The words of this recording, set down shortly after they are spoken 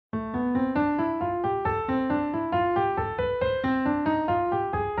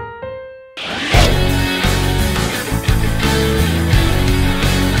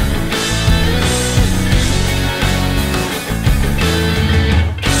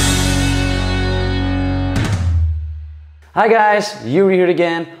Hi guys, Yuri here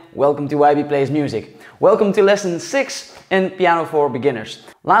again. Welcome to YB Plays Music. Welcome to lesson 6 in Piano for Beginners.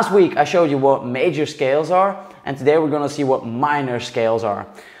 Last week I showed you what major scales are, and today we're gonna see what minor scales are.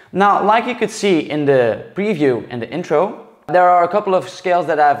 Now, like you could see in the preview and the intro, there are a couple of scales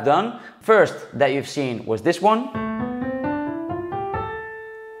that I've done. First that you've seen was this one.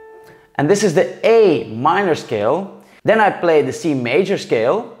 And this is the A minor scale. Then I played the C major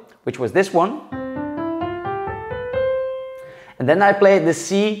scale, which was this one. And then I played the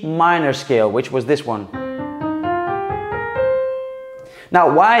C minor scale, which was this one.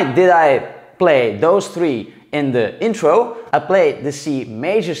 Now, why did I play those three in the intro? I played the C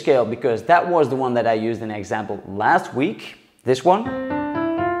major scale because that was the one that I used in the example last week, this one.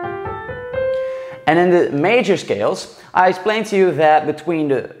 And in the major scales, I explained to you that between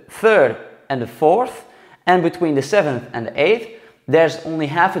the 3rd and the 4th, and between the 7th and the 8th, there's only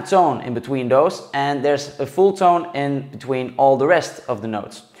half a tone in between those, and there's a full tone in between all the rest of the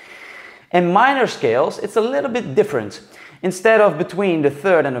notes. In minor scales, it's a little bit different. Instead of between the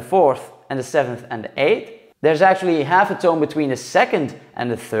 3rd and the 4th and the 7th and the 8th, there's actually half a tone between the 2nd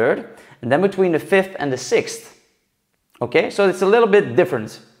and the 3rd, and then between the 5th and the 6th. Okay, so it's a little bit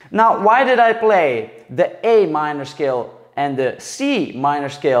different. Now, why did I play the A minor scale and the C minor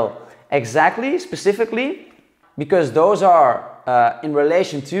scale exactly, specifically? Because those are in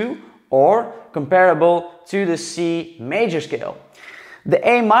relation to or comparable to the C major scale. The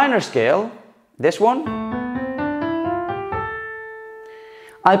A minor scale, this one,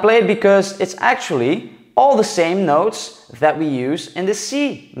 I played because it's actually all the same notes that we use in the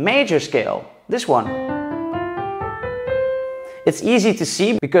C major scale, this one. It's easy to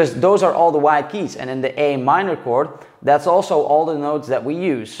see because those are all the white keys, and in the A minor chord, that's also all the notes that we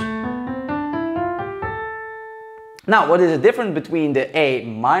use. Now, what is the difference between the A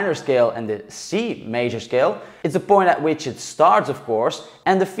minor scale and the C major scale? It's the point at which it starts, of course,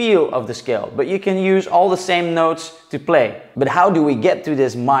 and the feel of the scale. But you can use all the same notes to play. But how do we get to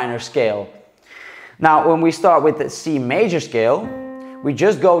this minor scale? Now, when we start with the C major scale, we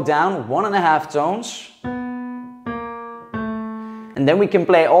just go down 1.5 tones. And then we can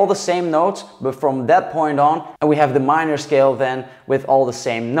play all the same notes, but from that point on, and we have the minor scale then with all the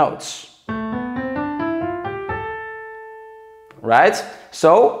same notes. Right?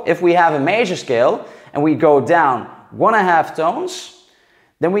 So, if we have a major scale and we go down 1.5 tones,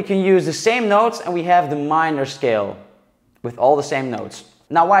 then we can use the same notes and we have the minor scale with all the same notes.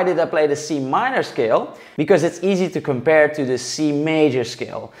 Now, why did I play the C minor scale? Because it's easy to compare to the C major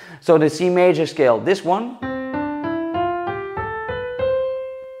scale. So the C major scale, this one,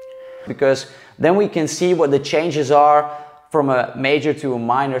 because then we can see what the changes are from a major to a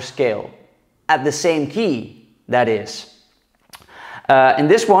minor scale at the same key, that is. In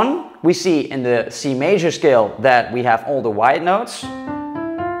this one, we see in the C major scale that we have all the white notes.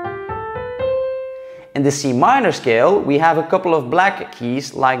 In the C minor scale, we have a couple of black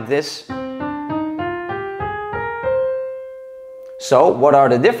keys like this. So, what are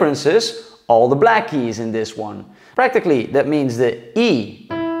the differences? All the black keys in this one. Practically, that means the E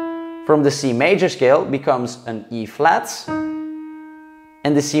from the C major scale becomes an E flat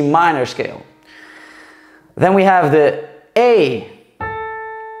and the C minor scale. Then we have the A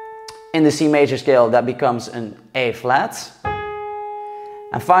in the C major scale that becomes an A flat.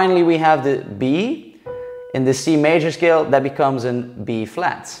 And finally we have the B in the C major scale that becomes an B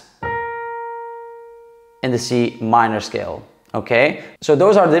flat in the C minor scale. Okay, so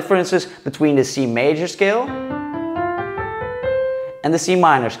those are the differences between the C major scale and the C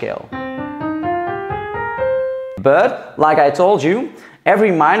minor scale. But, like I told you,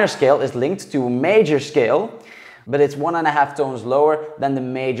 every minor scale is linked to a major scale, but it's 1.5 tones lower than the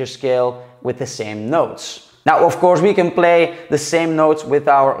major scale with the same notes. Now, of course, we can play the same notes with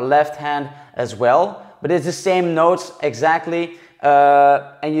our left hand as well, but it's the same notes exactly,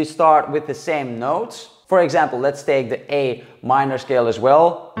 and you start with the same notes. For example, let's take the A minor scale as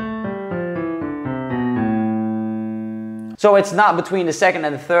well. So it's not between the 2nd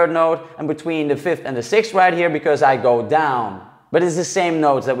and the 3rd note and between the 5th and the 6th right here because I go down. But it's the same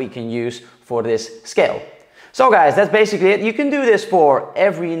notes that we can use for this scale. So guys, that's basically it. You can do this for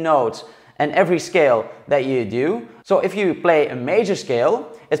every note and every scale that you do. So if you play a major scale,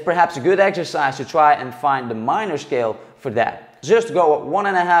 it's perhaps a good exercise to try and find the minor scale for that. Just go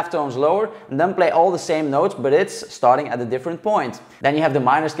 1.5 tones lower and then play all the same notes, but it's starting at a different point. Then you have the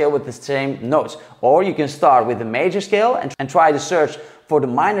minor scale with the same notes. Or you can start with the major scale and try to search for the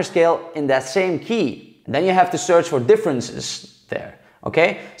minor scale in that same key. Then you have to search for differences there.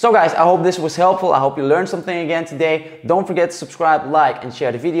 Okay, so guys, I hope this was helpful. I hope you learned something again today. Don't forget to subscribe, like, and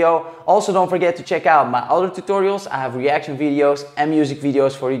share the video. Also, don't forget to check out my other tutorials. I have reaction videos and music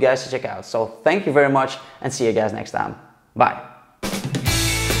videos for you guys to check out. So thank you very much and see you guys next time. Bye.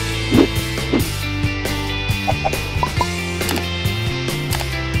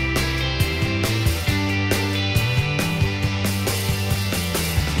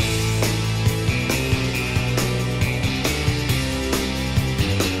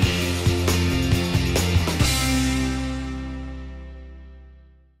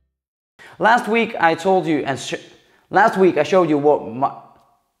 Last week I told you last week I showed you what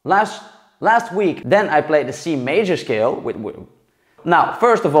last week then I played the C major scale with now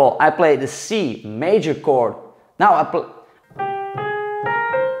first of all I played the C major chord. Now I play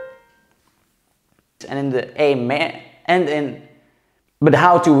and in the A and in but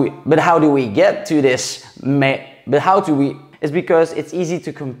how do we get to this it's because it's easy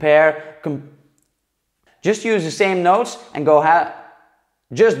to compare just use the same notes and go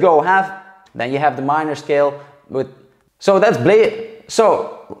half. Then you have the minor scale with, so that's